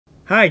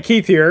Hi,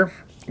 Keith here.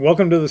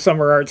 Welcome to the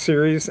Summer Art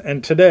Series,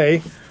 and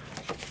today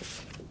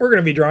we're going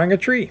to be drawing a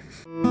tree.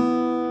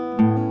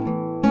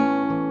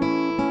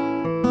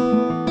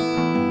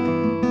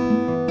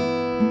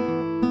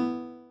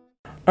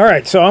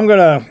 Alright, so I'm going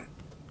to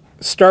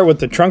start with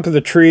the trunk of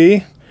the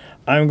tree.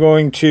 I'm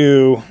going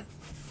to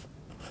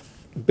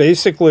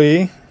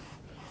basically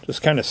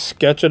just kind of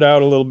sketch it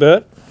out a little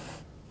bit.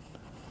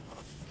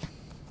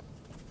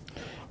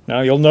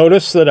 Now you'll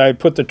notice that I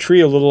put the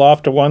tree a little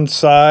off to one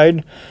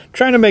side,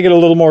 trying to make it a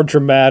little more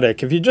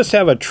dramatic. If you just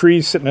have a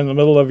tree sitting in the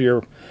middle of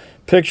your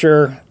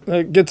picture,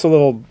 it gets a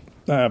little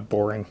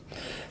boring.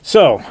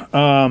 So,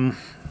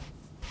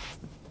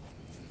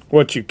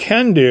 what you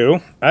can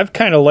do, I've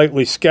kind of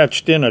lightly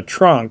sketched in a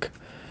trunk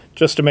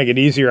just to make it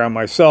easier on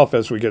myself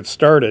as we get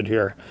started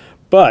here.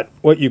 But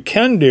what you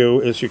can do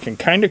is you can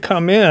kind of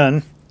come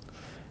in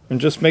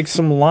and just make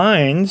some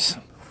lines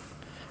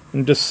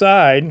and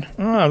decide,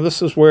 oh,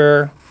 this is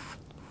where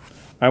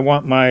I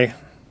want my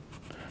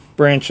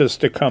branches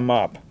to come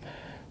up.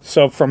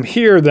 So from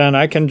here then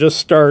I can just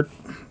start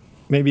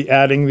maybe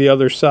adding the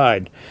other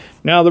side.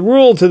 Now the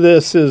rule to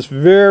this is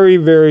very,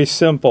 very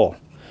simple.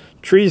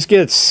 Trees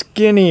get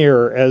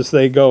skinnier as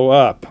they go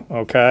up,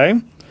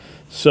 okay?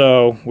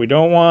 So we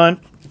don't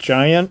want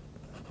giant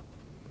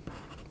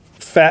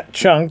fat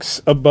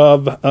chunks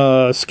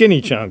above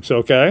skinny chunks,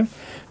 okay?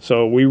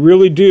 So we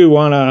really do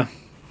want to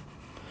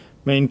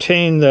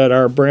maintain that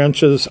our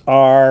branches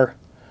are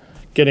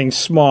getting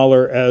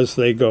smaller as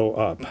they go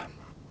up.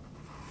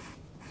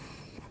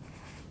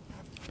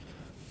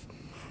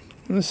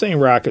 And this ain't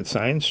rocket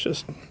science,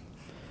 just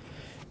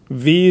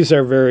V's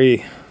are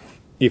very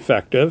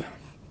effective.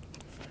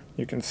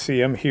 You can see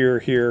them here,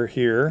 here,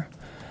 here.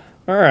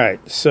 All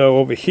right, so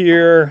over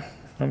here,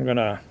 I'm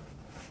gonna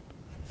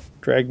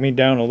drag me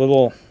down a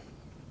little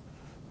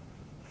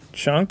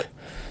chunk.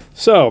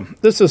 So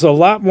this is a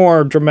lot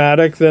more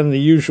dramatic than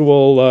the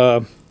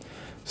usual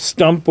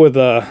stump with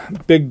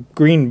a big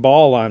green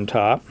ball on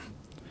top.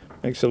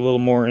 Makes it a little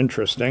more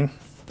interesting.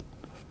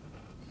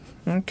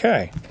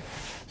 Okay,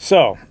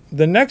 so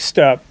the next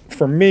step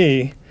for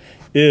me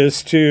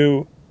is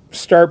to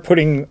start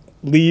putting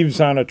leaves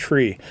on a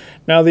tree.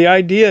 Now the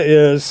idea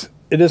is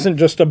it isn't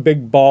just a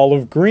big ball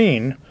of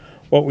green.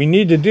 What we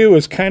need to do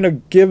is kind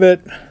of give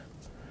it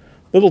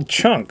little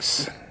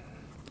chunks.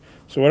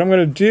 So what I'm going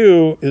to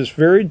do is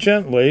very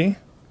gently,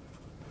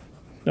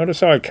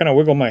 notice how I kind of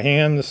wiggle my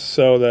hands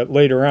so that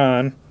later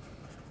on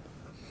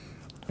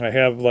I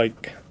have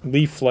like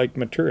leaf-like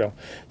material.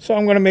 So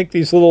I'm going to make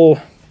these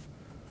little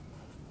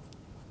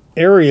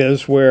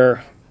areas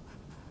where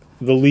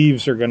the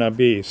leaves are going to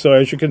be. So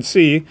as you can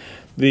see,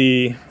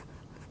 the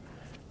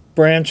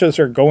branches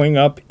are going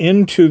up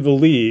into the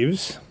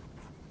leaves.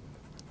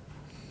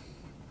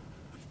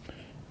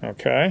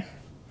 Okay.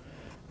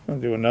 I'll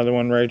do another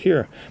one right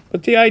here.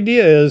 But the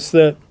idea is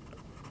that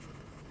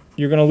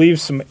you're going to leave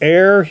some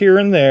air here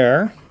and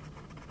there.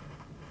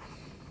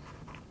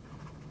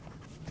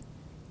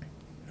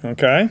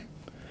 Okay.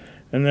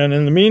 And then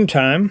in the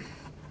meantime,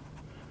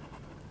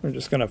 we're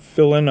just going to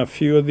fill in a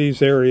few of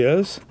these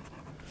areas.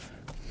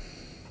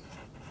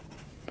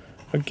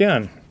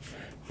 Again,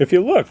 if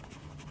you look,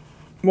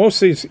 most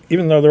of these,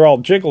 even though they're all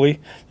jiggly,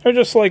 they're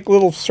just like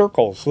little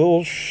circles,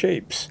 little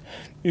shapes.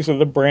 These are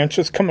the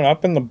branches coming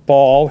up and the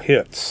ball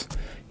hits.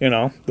 You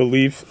know, the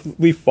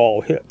leaf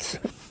ball hits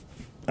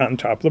on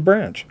top of the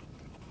branch.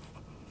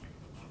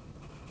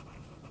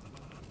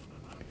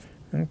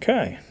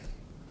 Okay.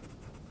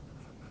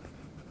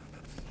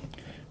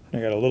 I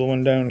got a little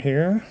one down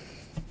here.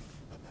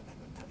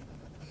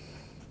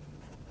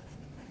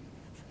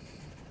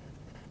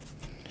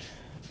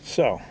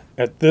 So,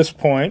 at this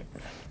point,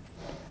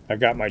 I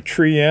got my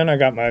tree in, I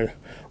got my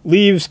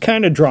leaves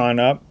kind of drawn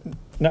up,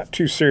 not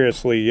too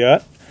seriously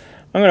yet.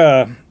 I'm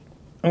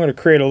gonna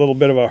create a little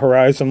bit of a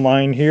horizon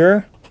line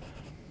here.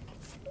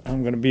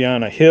 I'm gonna be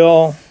on a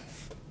hill,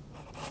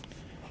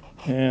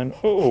 and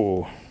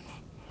oh,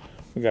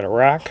 we got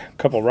a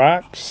couple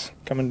rocks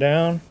coming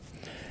down,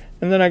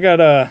 and then I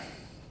got a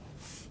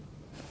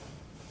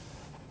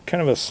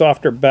kind of a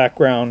softer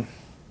background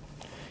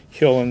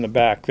hill in the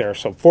back there.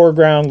 So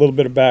foreground, a little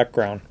bit of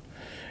background.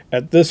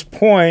 At this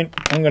point,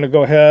 I'm gonna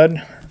go ahead,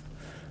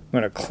 I'm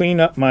gonna clean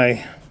up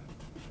my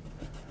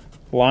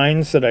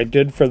lines that I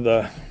did for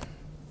the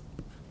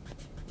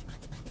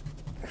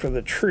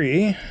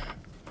tree.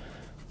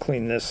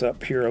 Clean this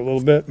up here a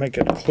little bit, make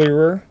it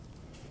clearer.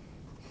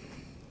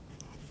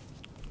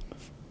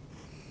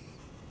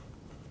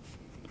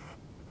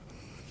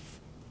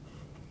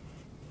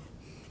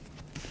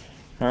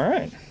 All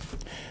right.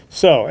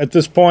 So at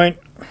this point,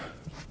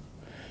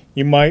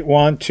 you might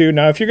want to,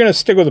 now if you're going to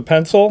stick with a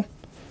pencil,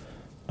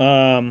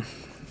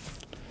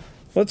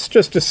 let's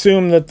just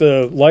assume that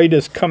the light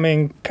is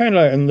coming kind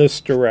of in this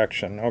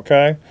direction,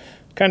 okay?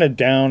 Kind of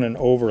down and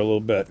over a little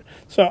bit.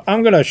 So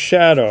I'm going to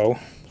shadow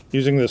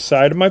using the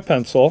side of my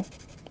pencil,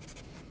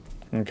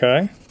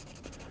 okay?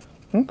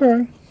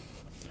 Okay.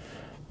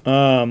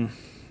 The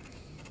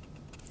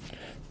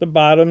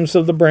bottoms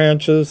of the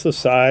branches, the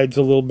sides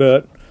a little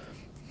bit.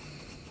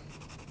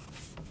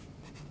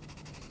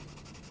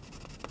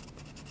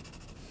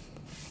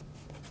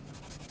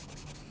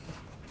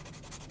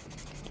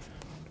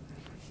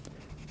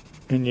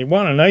 And you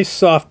want a nice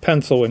soft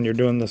pencil when you're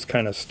doing this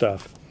kind of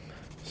stuff.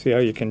 See how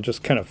you can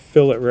just kind of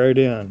fill it right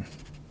in.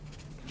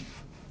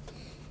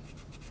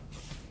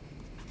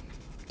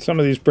 Some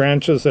of these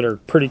branches that are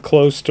pretty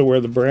close to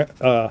where the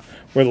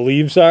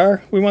leaves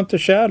are, we want the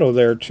shadow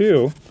there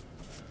too,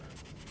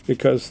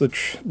 because the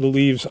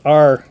leaves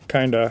are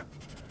kind of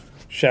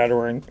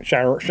shadowing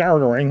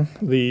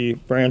the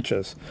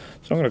branches.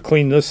 So I'm going to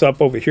clean this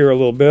up over here a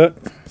little bit.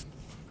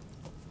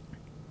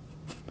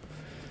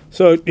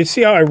 So you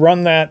see how I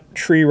run that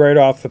tree right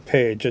off the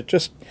page? It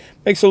just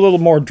makes a little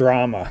more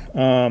drama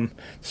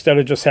instead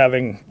of just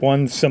having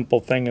one simple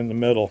thing in the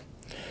middle.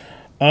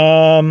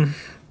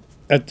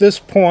 At this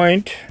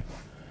point,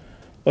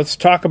 let's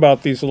talk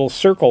about these little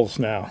circles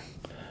now.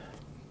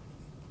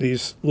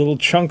 These little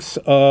chunks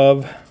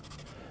of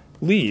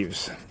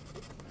leaves.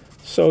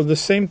 So the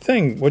same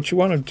thing. What you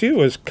want to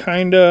do is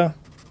kind of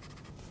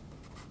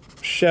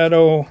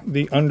shadow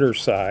the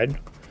underside.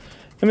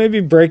 And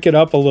maybe break it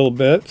up a little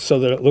bit so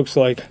that it looks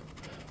like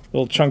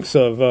little chunks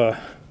of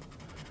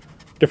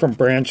different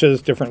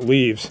branches, different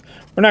leaves.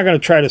 We're not going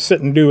to try to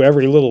sit and do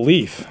every little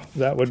leaf.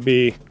 That would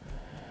be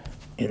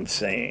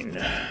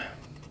insane.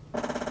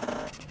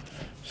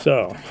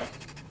 So,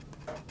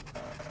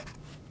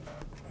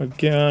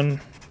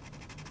 again,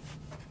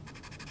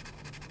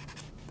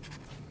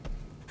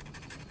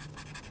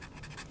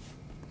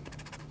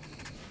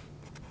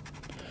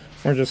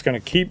 we're just going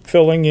to keep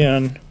filling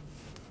in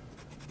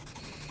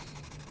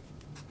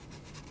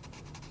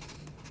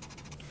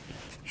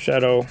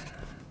shadow.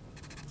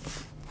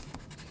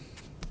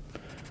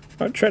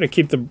 I'll try to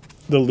keep the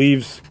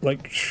leaves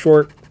like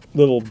short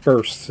little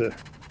bursts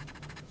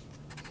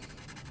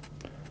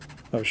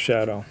of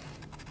shadow.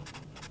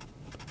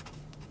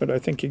 But I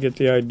think you get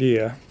the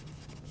idea.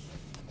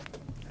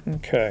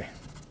 Okay.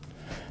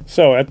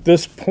 So at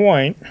this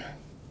point,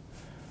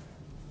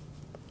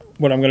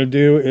 what I'm going to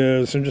do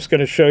is I'm just going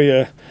to show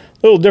you a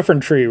little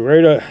different tree. I'm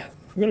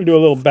going to do a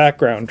little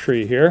background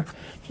tree here.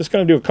 Just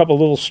going to do a couple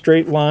little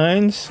straight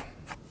lines.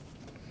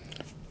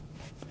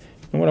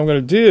 And what I'm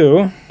going to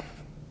do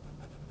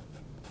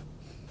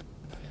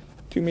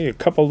me a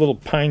couple little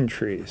pine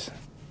trees.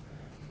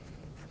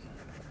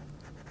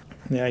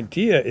 And the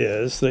idea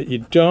is that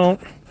you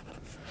don't,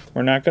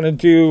 we're not going to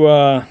do,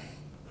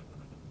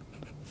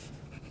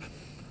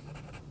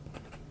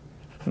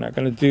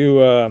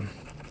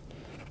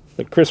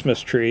 the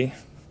Christmas tree.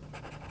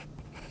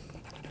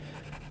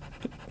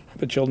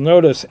 But you'll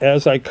notice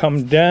as I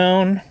come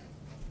down,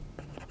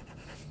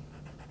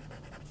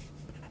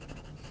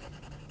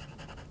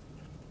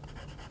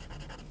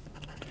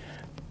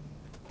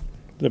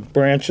 the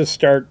branches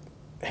start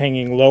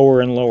hanging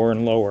lower and lower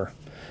and lower.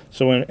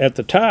 So at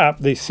the top,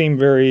 they seem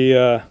very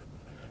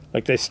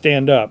like they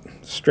stand up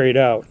straight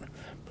out.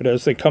 But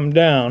as they come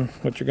down,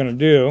 what you're going to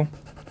do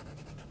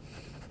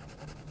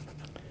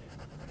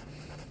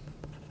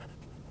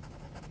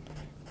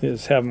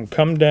is have them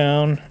come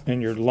down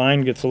and your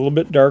line gets a little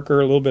bit darker,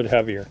 a little bit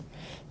heavier.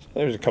 So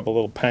there's a couple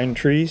little pine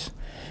trees.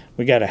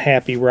 We got a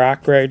happy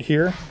rock right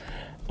here.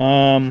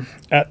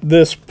 At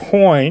this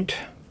point,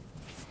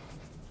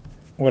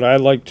 what I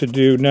like to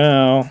do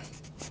now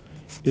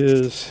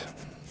is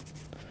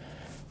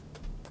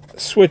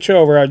switch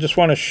over. I just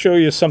want to show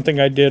you something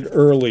I did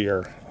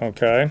earlier,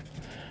 okay?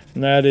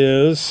 And that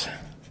is,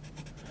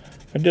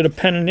 I did a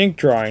pen and ink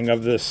drawing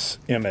of this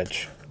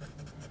image.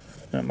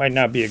 It might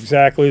not be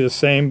exactly the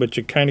same, but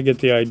you kind of get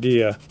the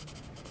idea.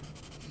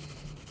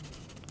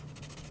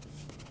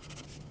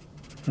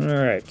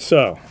 Alright,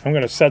 so I'm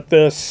going to set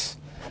this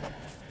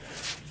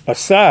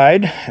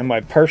aside. Am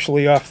I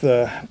partially off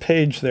the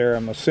page there,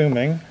 I'm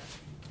assuming?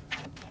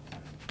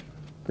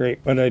 Great,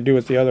 what did I do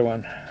with the other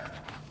one?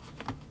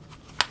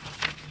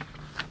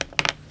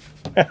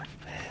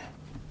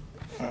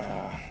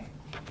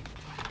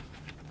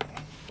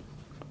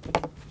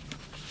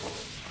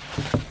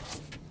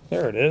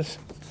 There it is.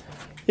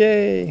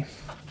 Yay!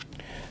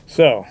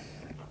 So,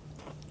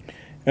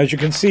 as you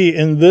can see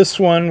in this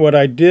one, what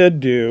I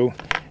did do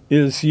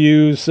is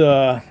use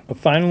a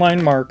fine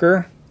line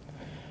marker.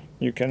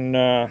 You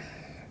can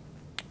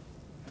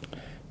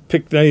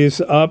pick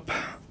these up.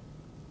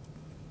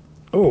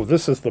 Oh,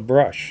 this is the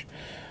brush.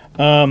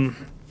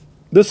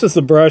 This is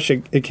the brush.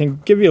 It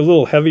can give you a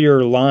little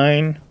heavier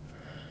line.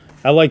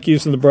 I like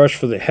using the brush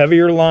for the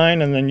heavier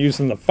line and then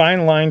using the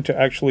fine line to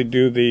actually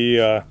do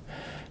the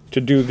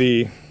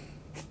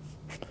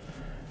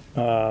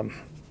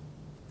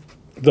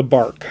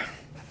bark.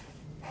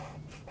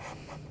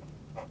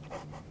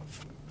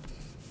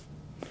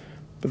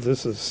 But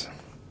this is,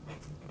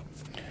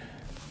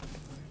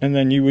 and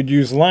then you would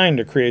use line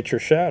to create your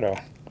shadow.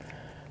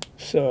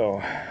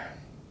 So,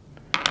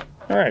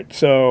 all right,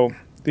 so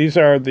these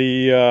are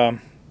the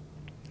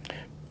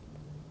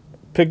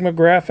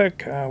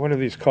Pigmographic, what are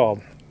these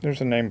called? There's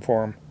a name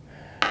for them.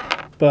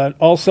 But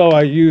also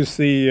I use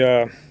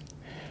the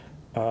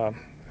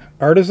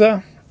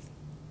Artiza.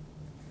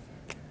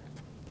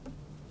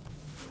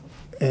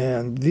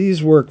 And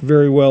these work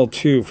very well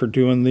too for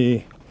doing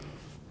the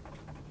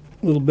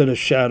little bit of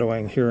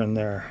shadowing here and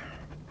there.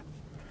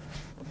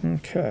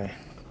 Okay.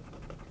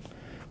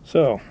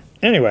 So,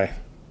 anyway.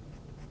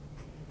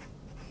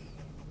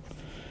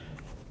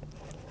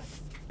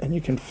 And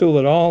you can fill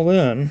it all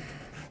in.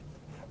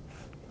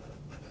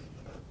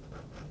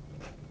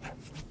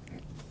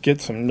 Get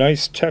some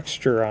nice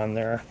texture on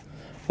there.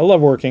 I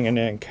love working in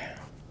ink.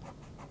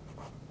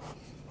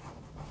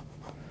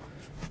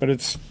 But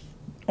it's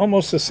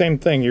almost the same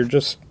thing. You're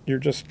just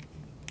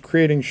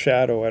creating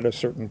shadow at a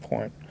certain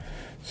point.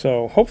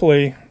 So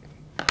hopefully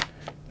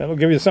that'll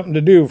give you something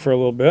to do for a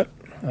little bit.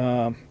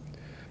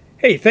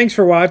 Hey, thanks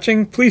for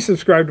watching. Please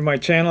subscribe to my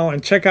channel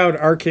and check out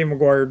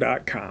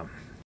rkmcguire.com.